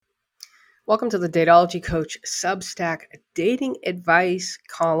Welcome to the Datology Coach Substack Dating Advice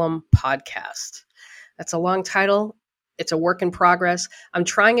Column Podcast. That's a long title. It's a work in progress. I'm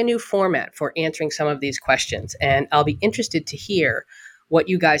trying a new format for answering some of these questions, and I'll be interested to hear what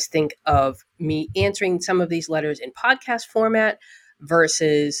you guys think of me answering some of these letters in podcast format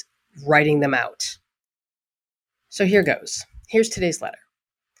versus writing them out. So here goes. Here's today's letter.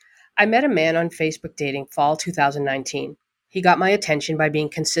 I met a man on Facebook Dating fall 2019. He got my attention by being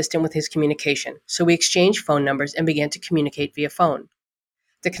consistent with his communication, so we exchanged phone numbers and began to communicate via phone.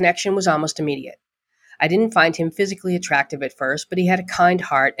 The connection was almost immediate. I didn't find him physically attractive at first, but he had a kind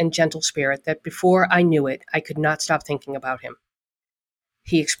heart and gentle spirit that before I knew it, I could not stop thinking about him.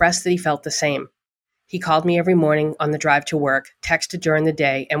 He expressed that he felt the same. He called me every morning on the drive to work, texted during the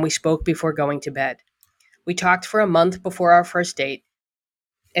day, and we spoke before going to bed. We talked for a month before our first date,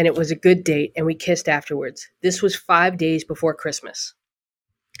 and it was a good date, and we kissed afterwards. This was 5 days before Christmas.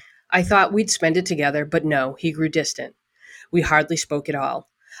 I thought we'd spend it together, but no, he grew distant. We hardly spoke at all.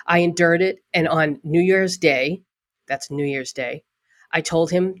 I endured it, and on New Year's Day, that's New Year's Day, I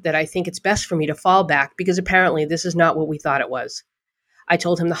told him that I think it's best for me to fall back because apparently this is not what we thought it was. I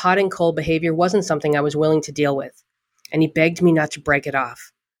told him the hot and cold behavior wasn't something I was willing to deal with, and he begged me not to break it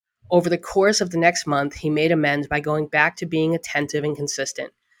off. Over the course of the next month, he made amends by going back to being attentive and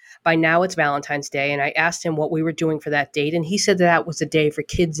consistent. By now it's Valentine's Day, and I asked him what we were doing for that date, and he said that was a day for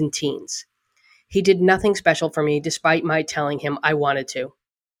kids and teens. He did nothing special for me, despite my telling him I wanted to.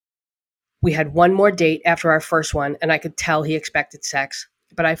 We had one more date after our first one, and I could tell he expected sex,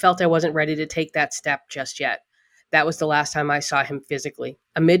 but I felt I wasn't ready to take that step just yet. That was the last time I saw him physically.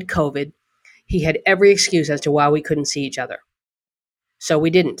 Amid COVID, he had every excuse as to why we couldn't see each other. So we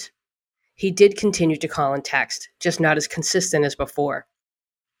didn't. He did continue to call and text, just not as consistent as before.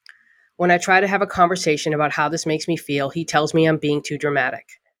 When I try to have a conversation about how this makes me feel, he tells me I'm being too dramatic.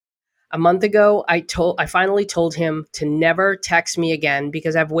 A month ago, I finally told him to never text me again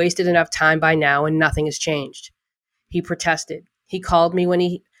because I've wasted enough time by now and nothing has changed. He protested. He called me when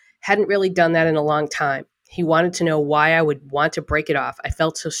he hadn't really done that in a long time. He wanted to know why I would want to break it off. I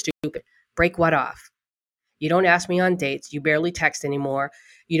felt so stupid. Break what off? You don't ask me on dates. You barely text anymore.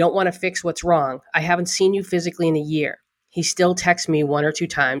 You don't want to fix what's wrong. I haven't seen you physically in a year. He still texts me 1 or 2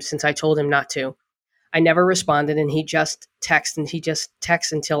 times since I told him not to. I never responded, and he just texts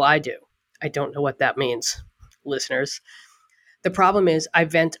until I do. I don't know what that means, listeners. The problem is I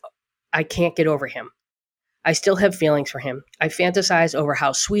can't get over him. I still have feelings for him. I fantasize over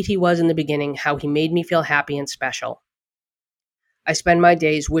how sweet he was in the beginning, how he made me feel happy and special. I spend my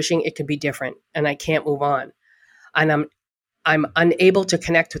days wishing it could be different, and I can't move on. And I'm unable to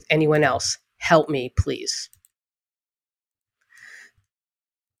connect with anyone else. Help me, please.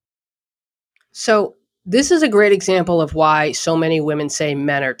 So this is a great example of why so many women say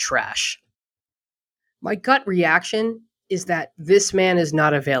men are trash. My gut reaction is that this man is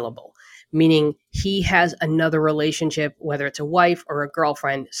not available, meaning he has another relationship, whether it's a wife or a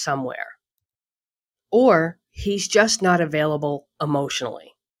girlfriend somewhere. Or he's just not available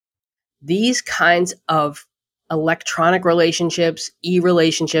emotionally. These kinds of electronic relationships,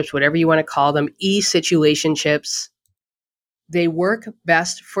 e-relationships, whatever you want to call them, e-situationships, they work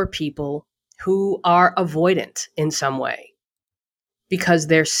best for people who are avoidant in some way because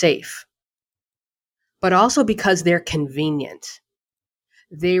they're safe, but also because they're convenient.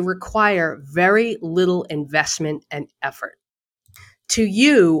 They require very little investment and effort. To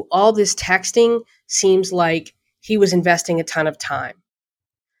you, all this texting seems like he was investing a ton of time.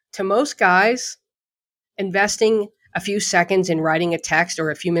 To most guys, investing a few seconds in writing a text or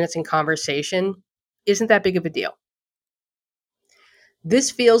a few minutes in conversation isn't that big of a deal.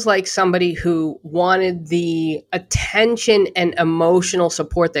 This feels like somebody who wanted the attention and emotional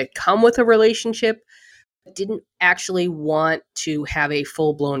support that come with a relationship, but didn't actually want to have a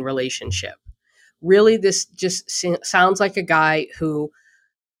full-blown relationship. Really, this just sounds like a guy who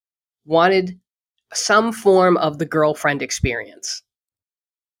wanted some form of the girlfriend experience.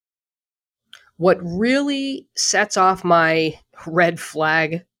 What really sets off my red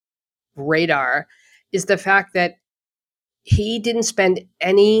flag radar is the fact that he didn't spend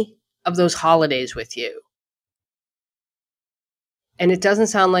any of those holidays with you. And it doesn't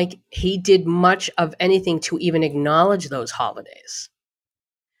sound like he did much of anything to even acknowledge those holidays.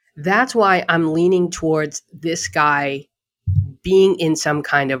 That's why I'm leaning towards this guy being in some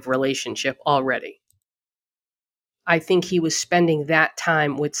kind of relationship already. I think he was spending that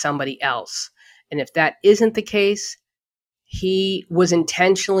time with somebody else. And if that isn't the case, he was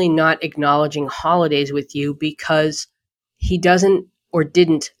intentionally not acknowledging holidays with you because he doesn't or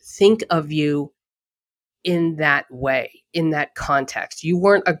didn't think of you in that way, in that context. You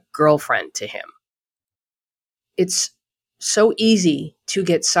weren't a girlfriend to him. It's so easy to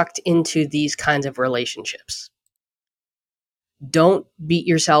get sucked into these kinds of relationships. Don't beat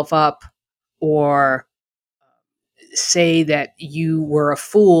yourself up or say that you were a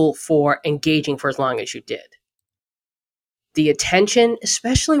fool for engaging for as long as you did. The attention,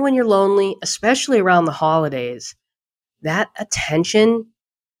 especially when you're lonely, especially around the holidays, that attention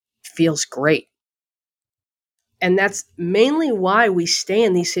feels great. And that's mainly why we stay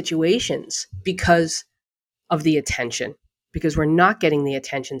in these situations, because of the attention, because we're not getting the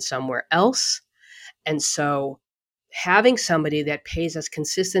attention somewhere else. And so having somebody that pays us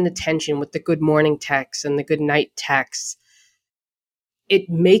consistent attention with the good morning texts and the good night texts, it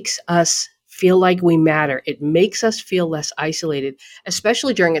makes us feel like we matter. It makes us feel less isolated,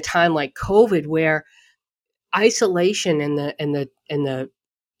 especially during a time like COVID, where isolation and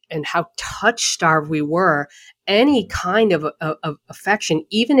how touch starved we were, any kind of affection,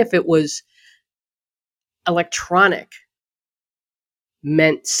 even if it was electronic,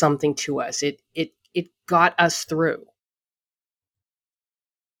 meant something to us. It got us through.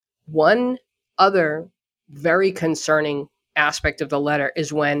 One other very concerning aspect of the letter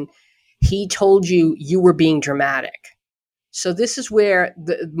is when he told you were being dramatic. So this is where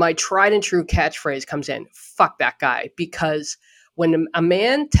my tried and true catchphrase comes in. Fuck that guy. Because when a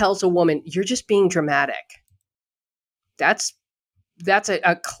man tells a woman, you're just being dramatic, that's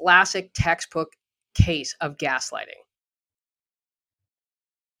a classic textbook case of gaslighting.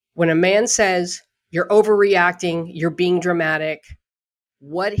 When a man says, you're overreacting, you're being dramatic,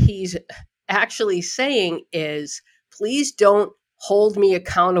 what he's actually saying is, please don't hold me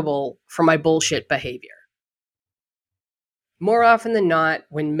accountable for my bullshit behavior. More often than not,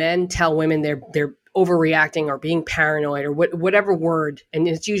 when men tell women they're overreacting or being paranoid or whatever word, and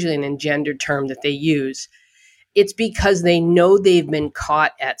it's usually an engendered term that they use, it's because they know they've been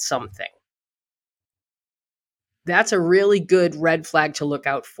caught at something. That's a really good red flag to look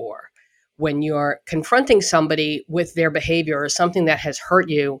out for. When you're confronting somebody with their behavior or something that has hurt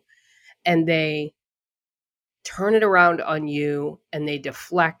you, and they turn it around on you and they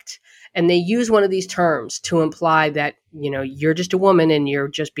deflect and they use one of these terms to imply that, you're just a woman and you're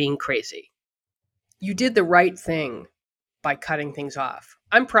just being crazy. You did the right thing by cutting things off.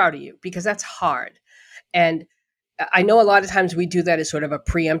 I'm proud of you, because that's hard. And I know a lot of times we do that as sort of a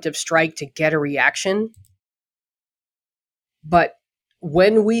preemptive strike to get a reaction. But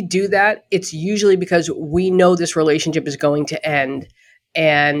when we do that, it's usually because we know this relationship is going to end,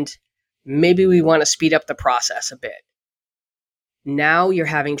 and maybe we want to speed up the process a bit. Now you're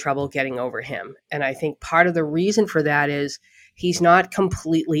having trouble getting over him. And I think part of the reason for that is he's not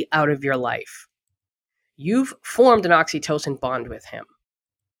completely out of your life. You've formed an oxytocin bond with him.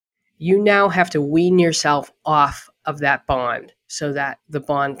 You now have to wean yourself off of that bond so that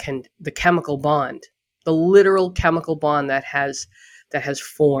the chemical bond, the literal chemical bond that has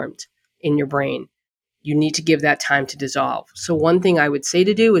formed in your brain, you need to give that time to dissolve. So one thing I would say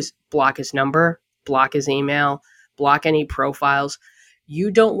to do is block his number, block his email, block any profiles.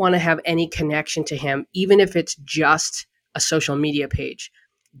 You don't want to have any connection to him, even if it's just a social media page.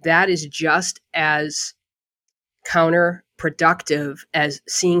 That is just as counterproductive as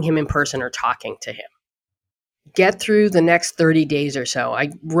seeing him in person or talking to him. Get through the next 30 days or so.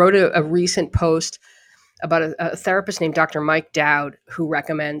 I wrote a recent post about a therapist named Dr. Mike Dowd, who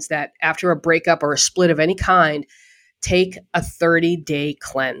recommends that after a breakup or a split of any kind, take a 30-day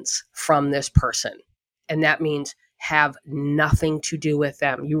cleanse from this person. And that means have nothing to do with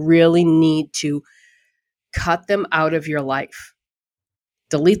them. You really need to cut them out of your life.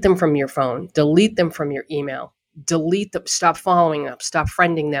 Delete them from your phone. Delete them from your email. Delete them. Stop following them. Stop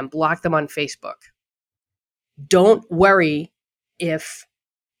friending them. Block them on Facebook. Don't worry if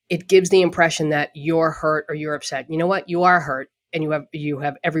it gives the impression that you're hurt or you're upset. You know what? You are hurt, and you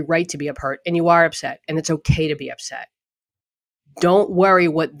have every right to be hurt, and you are upset, and it's okay to be upset. Don't worry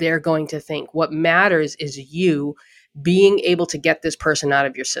what they're going to think. What matters is you being able to get this person out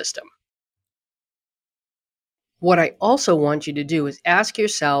of your system. What I also want you to do is ask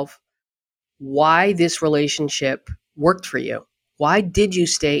yourself why this relationship worked for you. Why did you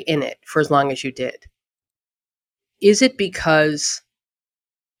stay in it for as long as you did? Is it because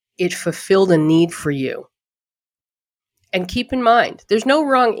it fulfilled a need for you? And keep in mind, there's no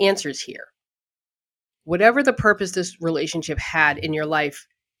wrong answers here. Whatever the purpose this relationship had in your life,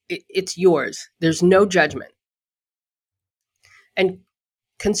 it's yours. There's no judgment. And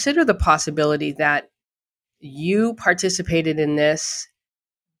consider the possibility that you participated in this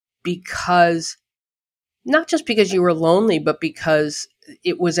because, not just because you were lonely, but because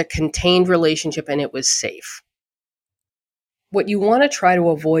it was a contained relationship and it was safe. What you want to try to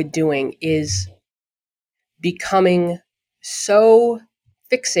avoid doing is becoming so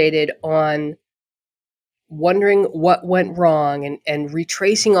fixated on wondering what went wrong and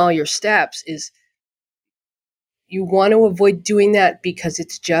retracing all your steps. Is you want to avoid doing that because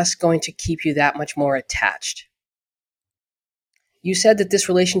it's just going to keep you that much more attached. You said that this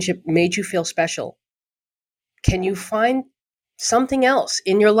relationship made you feel special. Can you find something else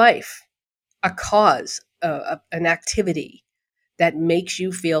in your life, a cause, an activity that makes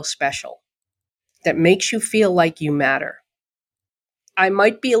you feel special, that makes you feel like you matter? I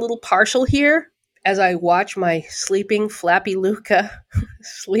might be a little partial here as I watch my sleeping Flappy Luca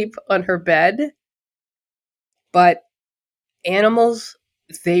sleep on her bed, but animals,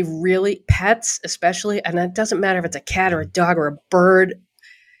 they really, pets especially, and it doesn't matter if it's a cat or a dog or a bird,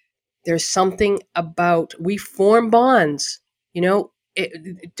 there's something about, we form bonds.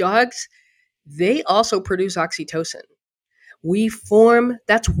 Dogs, they also produce oxytocin.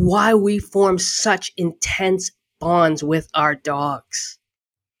 That's why we form such intense bonds with our dogs.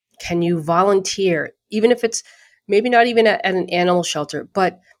 Can you volunteer, even if it's maybe not even at an animal shelter?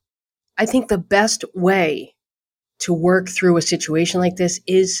 But I think the best way to work through a situation like this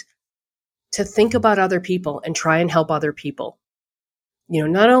is to think about other people and try and help other people.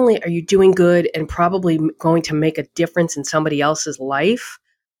 Not only are you doing good and probably going to make a difference in somebody else's life,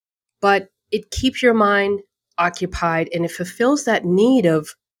 but it keeps your mind occupied and it fulfills that need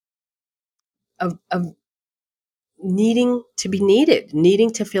of needing to be needed,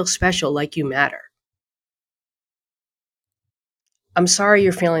 needing to feel special, like you matter. I'm sorry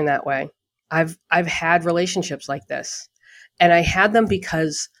you're feeling that way. I've had relationships like this, and I had them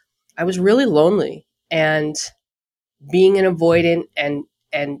because I was really lonely, and being an avoidant and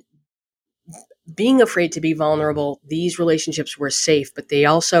being afraid to be vulnerable. These relationships were safe, but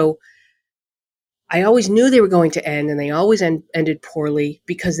I always knew they were going to end, and they always ended poorly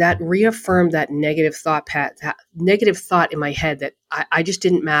because that reaffirmed that negative thought in my head that I just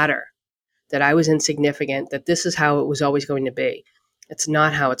didn't matter, that I was insignificant, that this is how it was always going to be. It's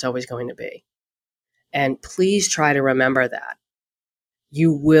not how it's always going to be. And please try to remember that.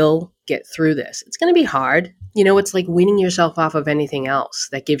 You will get through this. It's going to be hard. It's like weaning yourself off of anything else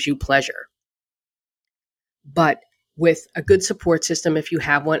that gives you pleasure. But with a good support system, if you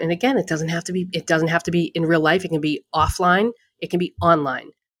have one, and again, it doesn't have to be in real life. It can be offline. It can be online.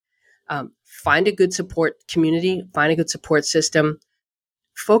 Find a good support community. Find a good support system.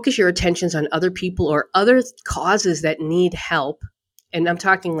 Focus your attentions on other people or other causes that need help. And I'm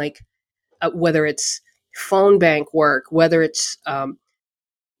talking like whether it's phone bank work, whether it's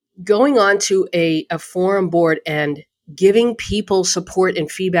going on to a forum board and giving people support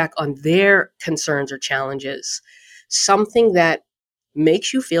and feedback on their concerns or challenges, something that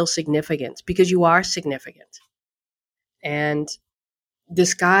makes you feel significant, because you are significant. And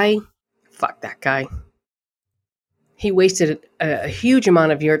this guy, fuck that guy. He wasted a huge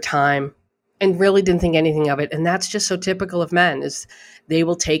amount of your time and really didn't think anything of it. And that's just so typical of men, is they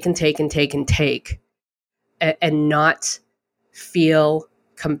will take and take and take and take and not feel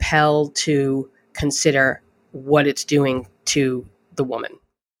compelled to consider what it's doing to the woman.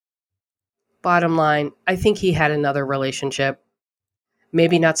 Bottom line, I think he had another relationship,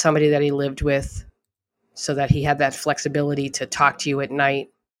 maybe not somebody that he lived with, so that he had that flexibility to talk to you at night.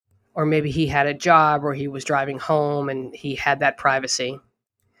 Or maybe he had a job or he was driving home and he had that privacy.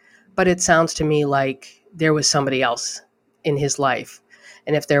 But it sounds to me like there was somebody else in his life.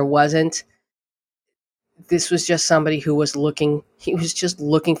 And if there wasn't, this was just somebody who was just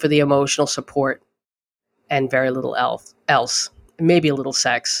looking for the emotional support and very little else, maybe a little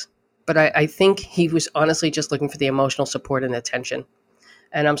sex. But I think he was honestly just looking for the emotional support and attention.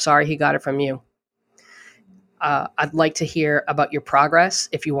 And I'm sorry he got it from you. I'd like to hear about your progress.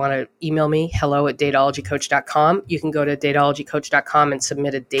 If you want to email me, hello@datologycoach.com. You can go to datologycoach.com and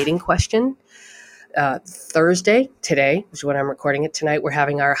submit a dating question. Thursday, today, which is when I'm recording it tonight, we're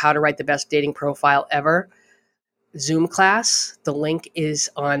having our How to Write the Best Dating Profile Ever Zoom class. The link is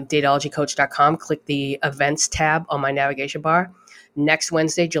on datologycoach.com. Click the events tab on my navigation bar. Next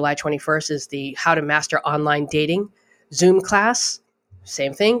Wednesday, July 21st, is the How to Master Online Dating Zoom class.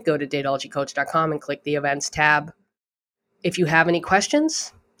 Same thing, go to datologycoach.com and click the events tab. If you have any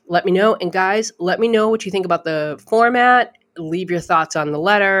questions, let me know. And guys, let me know what you think about the format. Leave your thoughts on the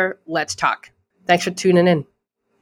letter. Let's talk. Thanks for tuning in.